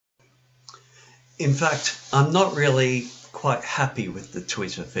In fact, I'm not really quite happy with the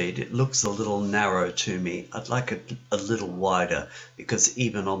Twitter feed. It looks a little narrow to me. I'd like it a little wider, because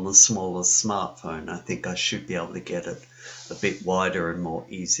even on the smallest smartphone, I think I should be able to get it a bit wider and more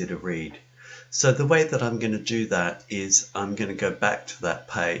easy to read. So the way that I'm going to do that is I'm going to go back to that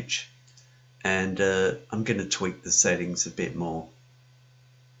page and I'm going to tweak the settings a bit more.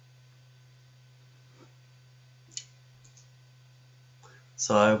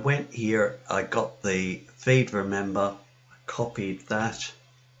 So I went here, I got the feed, remember, I copied that.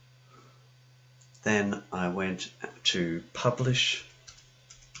 Then I went to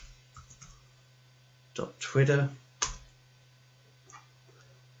publish.twitter,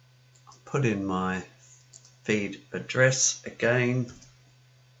 put in my feed address again,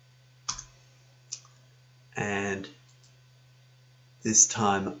 and this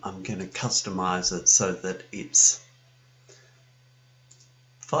time I'm going to customize it so that it's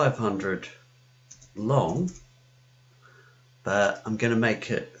 500 long, but I'm going to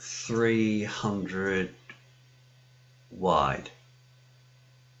make it 300 wide.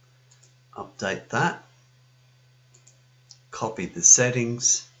 Update that, copy the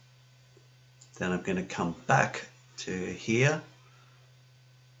settings, then I'm going to come back to here.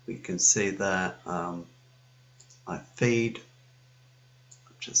 We can see that my feed,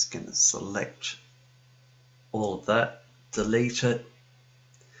 I'm just going to select all of that, delete it,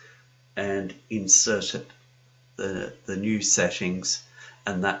 and insert it, the new settings,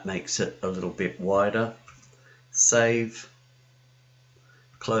 and that makes it a little bit wider. Save,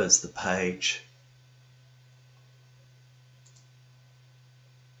 close the page,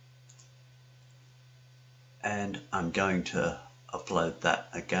 and I'm going to upload that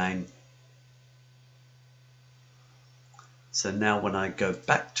again. So now when I go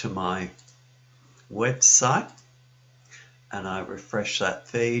back to my website and I refresh that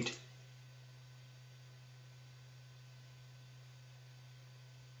feed,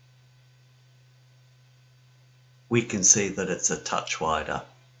 we can see that it's a touch wider.